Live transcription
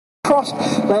crossed,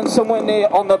 land somewhere near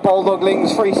on the Bolddog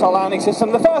Lings freestyle landing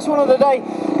system. The first one of the day,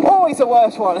 always the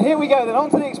worst one. Here we go then,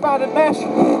 onto the expanded mesh.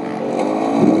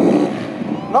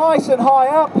 Nice and high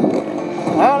up,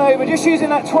 and over, just using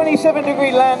that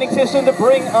 27-degree landing system to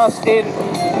bring us in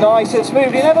nice and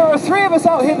smoothly. Now there are 3 of us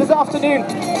out here this afternoon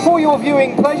for your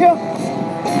viewing pleasure.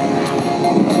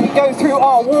 We go through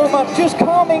our warm-up, just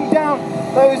calming down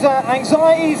those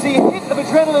anxieties, the hit of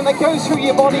adrenaline that goes through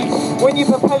your body when you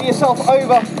propel yourself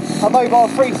over a mobile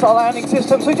freestyle landing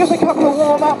system. So just a couple of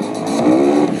warm-ups,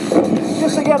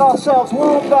 just to get ourselves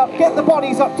warmed up, get the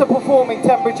bodies up to performing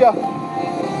temperature,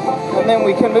 and then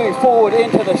we can move forward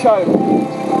into the show.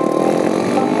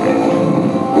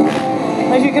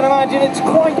 As you can imagine, it's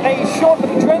quite a shot of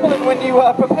adrenaline when you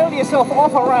propel yourself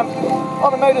off a ramp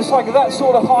on a motorcycle that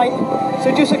sort of height.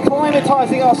 So just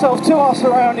acclimatising ourselves to our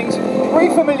surroundings,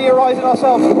 refamiliarising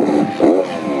ourselves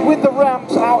with the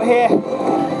ramps out here.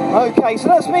 Okay, so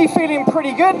that's me feeling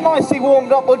pretty good, nicely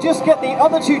warmed up. We'll just get the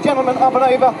other 2 gentlemen up and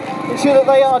over, ensure that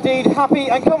they are indeed happy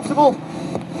and comfortable,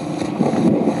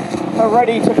 are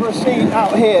ready to proceed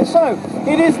out here. So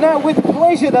it is now with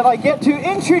pleasure that I get to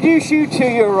introduce you to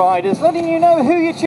your riders, letting you know who you're